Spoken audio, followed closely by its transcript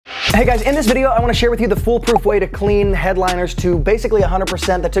Hey guys, in this video I want to share with you the foolproof way to clean headliners to basically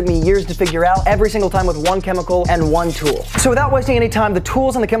 100% that took me years to figure out every single time with one chemical and one tool. So without wasting any time, the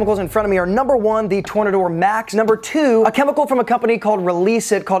tools and the chemicals in front of me are number one, the Tornador Max, number two, a chemical from a company called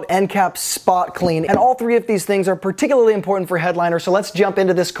Release It called NCAP Spot Clean. And all three of these things are particularly important for headliners. So let's jump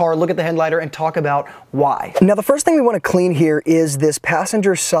into this car, look at the headliner and talk about why. Now the first thing we want to clean here is this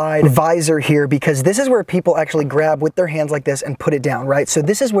passenger side visor here, because this is where people actually grab with their hands like this and put it down, right? So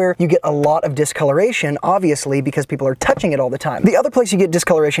this is where you get a lot of discoloration, obviously, because people are touching it all the time. The other place you get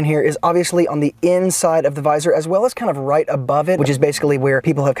discoloration here is obviously on the inside of the visor, as well as kind of right above it, which is basically where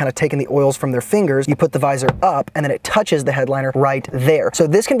people have kind of taken the oils from their fingers. You put the visor up and then it touches the headliner right there. So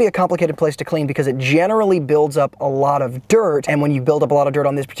this can be a complicated place to clean because it generally builds up a lot of dirt. And when you build up a lot of dirt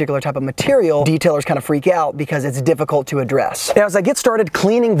on this particular type of material, detailers kind of freak out because it's difficult to address. Now, as I get started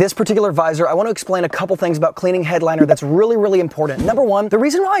cleaning this particular visor, I want to explain a couple things about cleaning headliner that's really, really important. Number one, the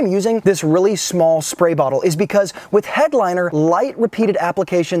reason why I'm using this really small spray bottle is because with headliner, light repeated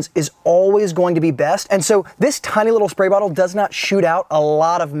applications is always going to be best. And so this tiny little spray bottle does not shoot out a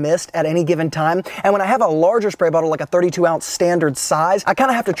lot of mist at any given time. And when I have a larger spray bottle, like a 32-ounce standard size, I kind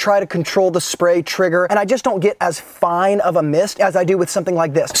of have to try to control the spray trigger, and I just don't get as fine of a mist as I do with something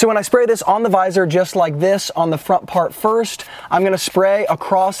like this. So when I spray this on the visor, just like this, on the front part first, I'm gonna spray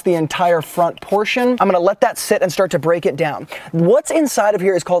across the entire front portion. I'm gonna let that sit and start to break it down. What's inside of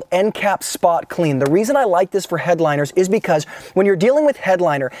here is called NCAP Spot Clean. The reason I like this for headliners is because when you're dealing with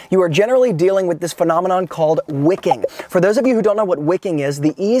headliner, you are generally dealing with this phenomenon called wicking. For those of you who don't know what wicking is,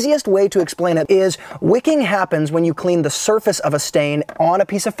 the easiest way to explain it is wicking happens when you clean the surface of a stain on a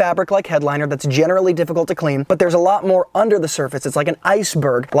piece of fabric like headliner that's generally difficult to clean, but there's a lot more under the surface. It's like an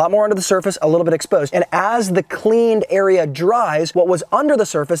iceberg, a lot more under the surface, a little bit exposed. And as the cleaned area dries, what was under the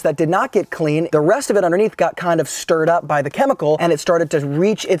surface that did not get clean, the rest of it underneath got kind of stirred up by the chemical, and it started to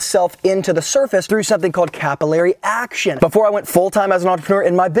reach itself into the surface through something called capillary action. Before I went full-time as an entrepreneur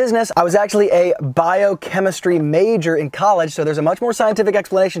in my business, I was actually a biochemistry major in college, so there's a much more scientific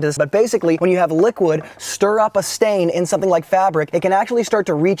explanation to this. But basically, when you have liquid stir up a stain in something like fabric, it can actually start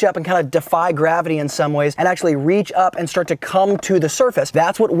to reach up and kind of defy gravity in some ways and actually reach up and start to come to the surface.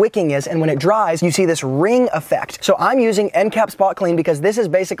 That's what wicking is, and when it dries, you see this ring effect. So I'm using NCAP Spot Clean because this is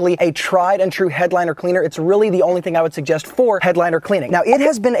basically a tried and true headliner cleaner. It's really the only thing I would suggest for headliner cleaning. Now, it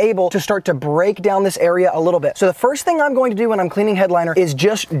has been able to start to break down this area a little bit. So the first thing I'm going to do when I'm cleaning headliner is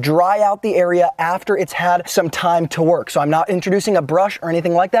just dry out the area after it's had some time to work. So I'm not introducing a brush or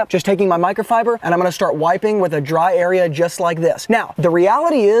anything like that, just taking my microfiber and I'm gonna start wiping with a dry area just like this. Now, the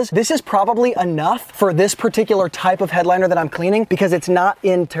reality is this is probably enough for this particular type of headliner that I'm cleaning because it's not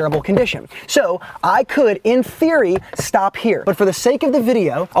in terrible condition. So I could, in theory, stop here. But for the sake of the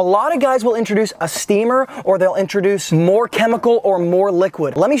video, a lot of guys will introduce a steamer or they'll introduce more chemical or more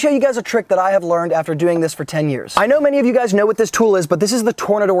liquid. Let me show you guys a trick that I have learned after doing this for 10 years. I know many of you guys know what this tool is, but this is the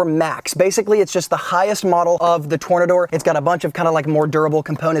Tornador Max. Basically, it's just the highest model of the Tornador. It's got a bunch of kind of like more durable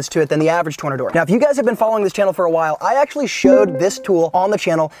components to it than the average Tornador. Now, if you guys have been following this channel for a while, I actually showed this tool on the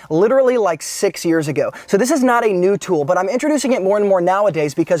channel literally like 6 years ago. So this is not a new tool, but I'm introducing it more and more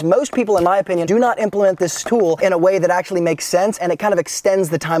nowadays because most people, in my opinion, do not implement this tool in a way that actually makes sense, and it kind of extends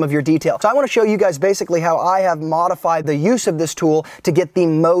the time of your detail. So I want to show you guys basically how I have modified the use of this tool to get the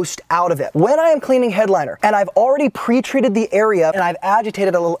most out of it. When I am cleaning headliner and I've already pre-treated the area and I've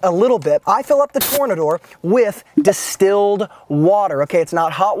agitated a little bit, I fill up the Tornador with distilled water. Okay, it's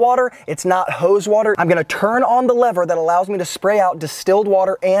not hot water, it's not hose water. I'm gonna turn on the lever that allows me to spray out distilled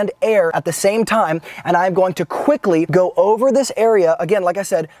water and air at the same time, and I'm going to quickly go over this area, again, like I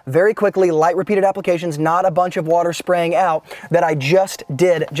said, very quickly, light repeated applications, not a bunch of water spraying out, that I just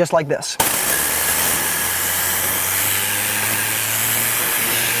did, just like this.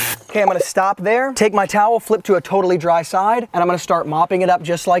 Okay, I'm gonna stop there, take my towel, flip to a totally dry side, and I'm gonna start mopping it up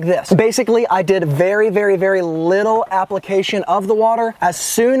just like this. Basically, I did very, very, very little application of the water. As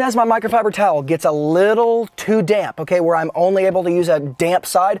soon as my microfiber towel gets a little too damp, okay, where I'm only able to use a damp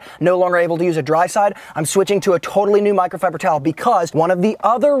side, no longer able to use a dry side, I'm switching to a totally new microfiber towel, because one of the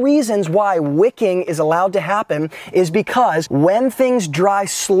other reasons why wicking is allowed to happen is because when things dry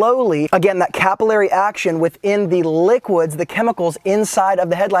slowly, again, that capillary action within the liquids, the chemicals inside of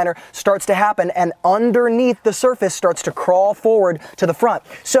the headliner starts to happen, and underneath the surface starts to crawl forward to the front.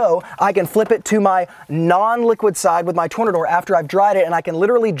 So I can flip it to my non-liquid side with my Tornador after I've dried it, and I can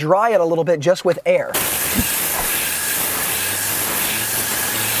literally dry it a little bit just with air.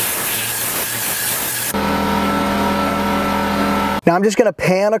 Now I'm just gonna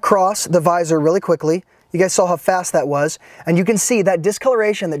pan across the visor really quickly. You guys saw how fast that was, and you can see that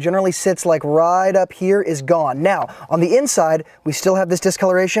discoloration that generally sits like right up here is gone. Now, on the inside, we still have this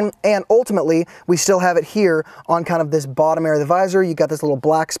discoloration, and ultimately, we still have it here on kind of this bottom area of the visor. You got this little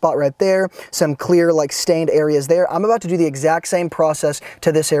black spot right there, some clear like stained areas there. I'm about to do the exact same process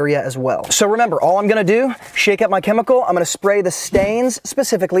to this area as well. So remember, all I'm gonna do, shake up my chemical, I'm gonna spray the stains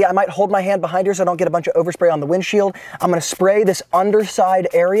specifically. I might hold my hand behind here so I don't get a bunch of overspray on the windshield. I'm gonna spray this underside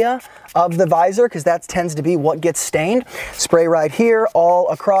area of the visor, because that tends to be what gets stained. Spray right here, all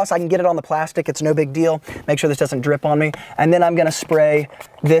across. I can get it on the plastic, it's no big deal. Make sure this doesn't drip on me. And then I'm gonna spray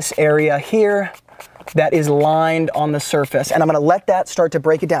this area here that is lined on the surface, and I'm gonna let that start to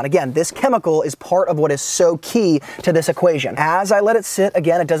break it down. Again, this chemical is part of what is so key to this equation. As I let it sit,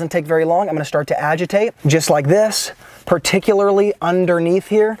 again, it doesn't take very long, I'm gonna start to agitate, just like this, particularly underneath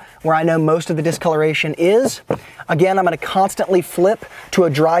here, where I know most of the discoloration is. Again, I'm gonna constantly flip to a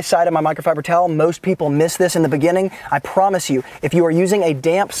dry side of my microfiber towel. Most people miss this in the beginning. I promise you, if you are using a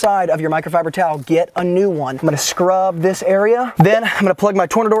damp side of your microfiber towel, get a new one. I'm gonna scrub this area. Then I'm gonna plug my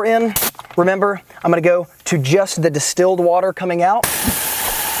Tornador in. Remember, I'm gonna go to just the distilled water coming out.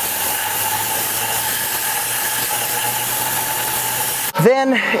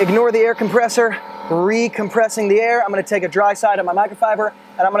 Then ignore the air compressor, recompressing the air. I'm gonna take a dry side of my microfiber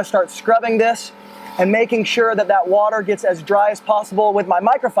and I'm gonna start scrubbing this and making sure that that water gets as dry as possible with my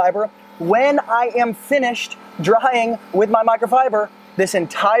microfiber. When I am finished drying with my microfiber, this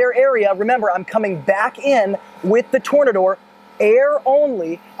entire area, remember, I'm coming back in with the Tornador, air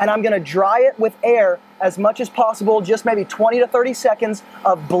only, and I'm gonna dry it with air as much as possible, just maybe 20 to 30 seconds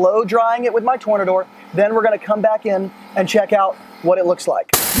of blow drying it with my Tornador. Then we're gonna come back in and check out what it looks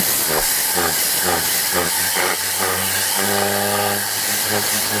like.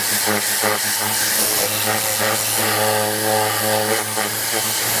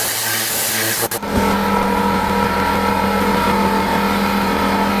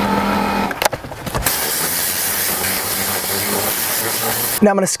 Now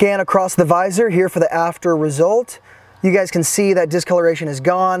I'm going to scan across the visor here for the after result. You guys can see that discoloration is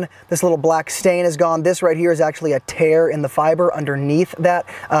gone. This little black stain is gone. This right here is actually a tear in the fiber underneath that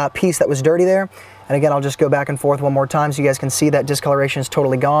piece that was dirty there. And again, I'll just go back and forth one more time so you guys can see that discoloration is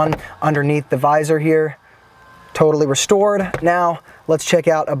totally gone underneath the visor here. Totally restored. Now let's check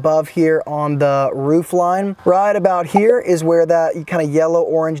out above here on the roof line. Right about here is where that kind of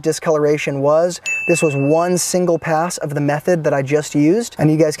yellow-orange discoloration was. This was one single pass of the method that I just used,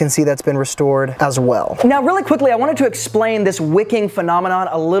 and you guys can see that's been restored as well. Now really quickly, I wanted to explain this wicking phenomenon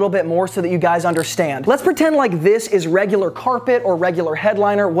a little bit more so that you guys understand. Let's pretend like this is regular carpet or regular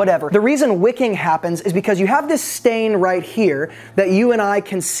headliner, whatever. The reason wicking happens is because you have this stain right here that you and I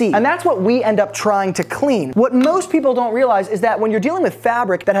can see, and that's what we end up trying to clean. What most people don't realize is that when you're dealing with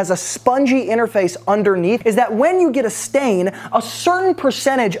fabric that has a spongy interface underneath, is that when you get a stain, a certain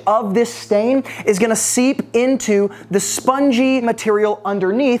percentage of this stain is going to seep into the spongy material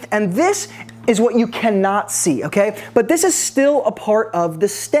underneath, and this is what you cannot see, okay? But this is still a part of the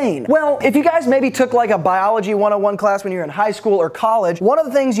stain. Well, if you guys maybe took like a biology 101 class when you're in high school or college, one of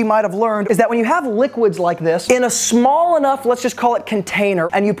the things you might have learned is that when you have liquids like this, in a small enough, let's just call it container,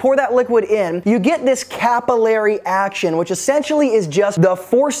 and you pour that liquid in, you get this capillary action, which essentially is just the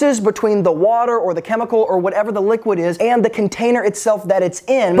forces between the water or the chemical or whatever the liquid is and the container itself that it's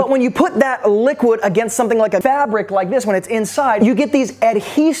in. But when you put that liquid against something like a fabric like this, when it's inside, you get these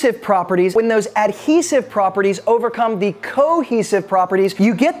adhesive properties. When those adhesive properties overcome the cohesive properties,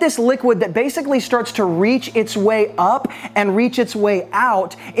 you get this liquid that basically starts to reach its way up and reach its way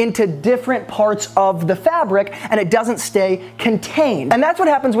out into different parts of the fabric, and it doesn't stay contained. And that's what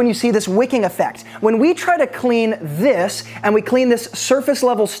happens when you see this wicking effect. When we try to clean this and we clean this surface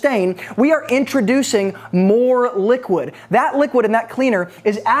level stain, we are introducing more liquid. That liquid in that cleaner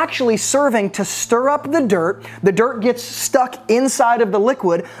is actually serving to stir up the dirt. The dirt gets stuck inside of the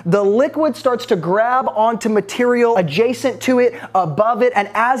liquid starts to grab onto material adjacent to it, above it, and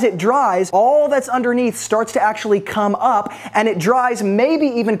as it dries, all that's underneath starts to actually come up, and it dries, maybe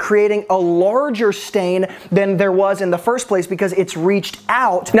even creating a larger stain than there was in the first place because it's reached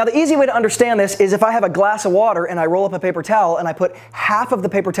out. Now, the easy way to understand this is if I have a glass of water and I roll up a paper towel and I put half of the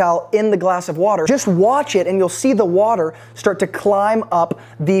paper towel in the glass of water, just watch it and you'll see the water start to climb up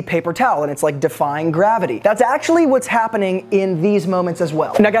the paper towel, and it's like defying gravity. That's actually what's happening in these moments as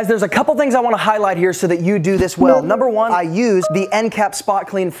well. Now guys, there's a couple things things I want to highlight here so that you do this well. Number one, I use the end cap spot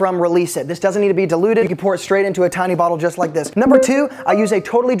clean from Release It. This doesn't need to be diluted. You can pour it straight into a tiny bottle just like this. Number two, I use a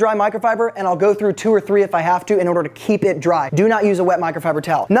totally dry microfiber, and I'll go through 2 or 3 if I have to in order to keep it dry. Do not use a wet microfiber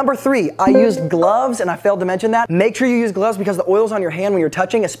towel. Number three, I use gloves, and I failed to mention that. Make sure you use gloves because the oil's on your hand when you're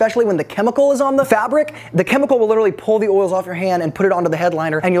touching, especially when the chemical is on the fabric. The chemical will literally pull the oils off your hand and put it onto the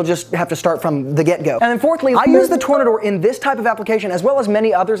headliner, and you'll just have to start from the get-go. And then fourthly, I use the Tornador in this type of application as well as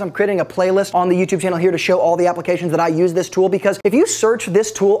many others. I'm creating a playlist on the YouTube channel here to show all the applications that I use this tool, because if you search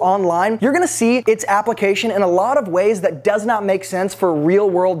this tool online, you're gonna see its application in a lot of ways that does not make sense for real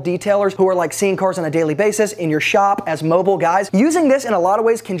world detailers who are like seeing cars on a daily basis in your shop as mobile guys. Using this in a lot of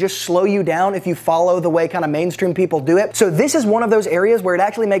ways can just slow you down if you follow the way kind of mainstream people do it. So this is one of those areas where it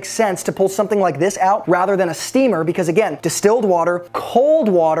actually makes sense to pull something like this out rather than a steamer, because again, distilled water, cold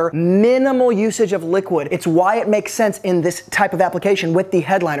water, minimal usage of liquid. It's why it makes sense in this type of application with the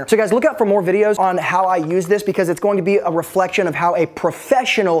headliner. So guys, look out for more videos on how I use this, because it's going to be a reflection of how a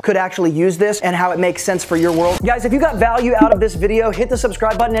professional could actually use this and how it makes sense for your world. Guys, if you got value out of this video, hit the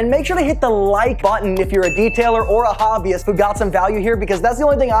subscribe button and make sure to hit the like button if you're a detailer or a hobbyist who got some value here, because that's the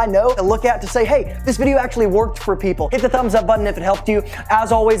only thing I know to look at to say, hey, this video actually worked for people. Hit the thumbs up button if it helped you.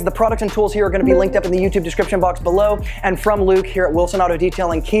 As always, the products and tools here are going to be linked up in the YouTube description box below. And from Luke here at Wilson Auto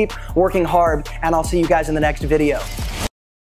Detailing, keep working hard, and I'll see you guys in the next video.